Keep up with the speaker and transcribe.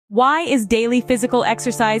Why is daily physical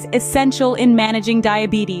exercise essential in managing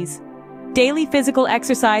diabetes? Daily physical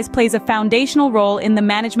exercise plays a foundational role in the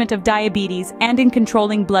management of diabetes and in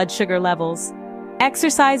controlling blood sugar levels.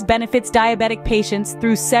 Exercise benefits diabetic patients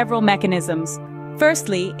through several mechanisms.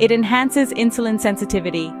 Firstly, it enhances insulin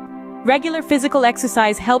sensitivity. Regular physical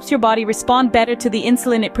exercise helps your body respond better to the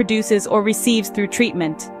insulin it produces or receives through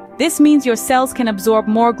treatment. This means your cells can absorb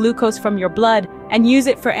more glucose from your blood and use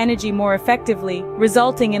it for energy more effectively,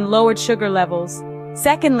 resulting in lowered sugar levels.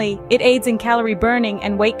 Secondly, it aids in calorie burning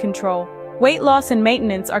and weight control. Weight loss and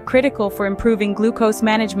maintenance are critical for improving glucose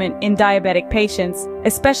management in diabetic patients,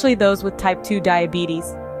 especially those with type 2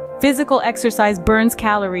 diabetes. Physical exercise burns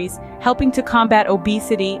calories, helping to combat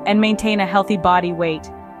obesity and maintain a healthy body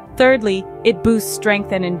weight. Thirdly, it boosts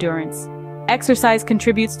strength and endurance. Exercise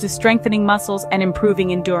contributes to strengthening muscles and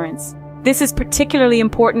improving endurance. This is particularly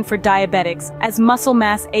important for diabetics, as muscle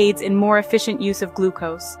mass aids in more efficient use of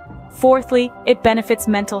glucose. Fourthly, it benefits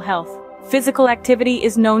mental health. Physical activity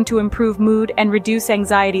is known to improve mood and reduce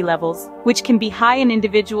anxiety levels, which can be high in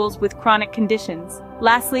individuals with chronic conditions.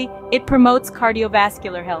 Lastly, it promotes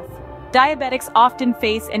cardiovascular health. Diabetics often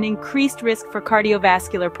face an increased risk for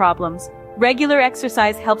cardiovascular problems. Regular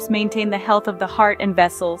exercise helps maintain the health of the heart and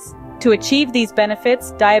vessels. To achieve these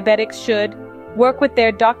benefits, diabetics should work with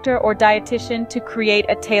their doctor or dietitian to create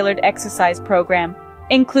a tailored exercise program.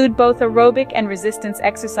 Include both aerobic and resistance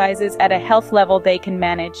exercises at a health level they can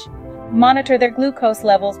manage. Monitor their glucose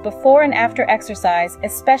levels before and after exercise,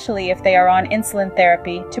 especially if they are on insulin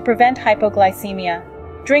therapy, to prevent hypoglycemia.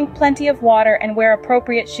 Drink plenty of water and wear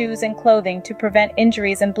appropriate shoes and clothing to prevent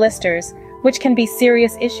injuries and blisters, which can be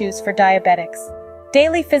serious issues for diabetics.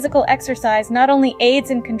 Daily physical exercise not only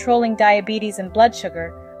aids in controlling diabetes and blood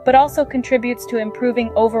sugar, but also contributes to improving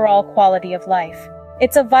overall quality of life.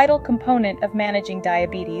 It's a vital component of managing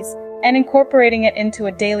diabetes, and incorporating it into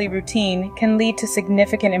a daily routine can lead to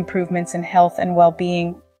significant improvements in health and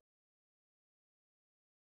well-being.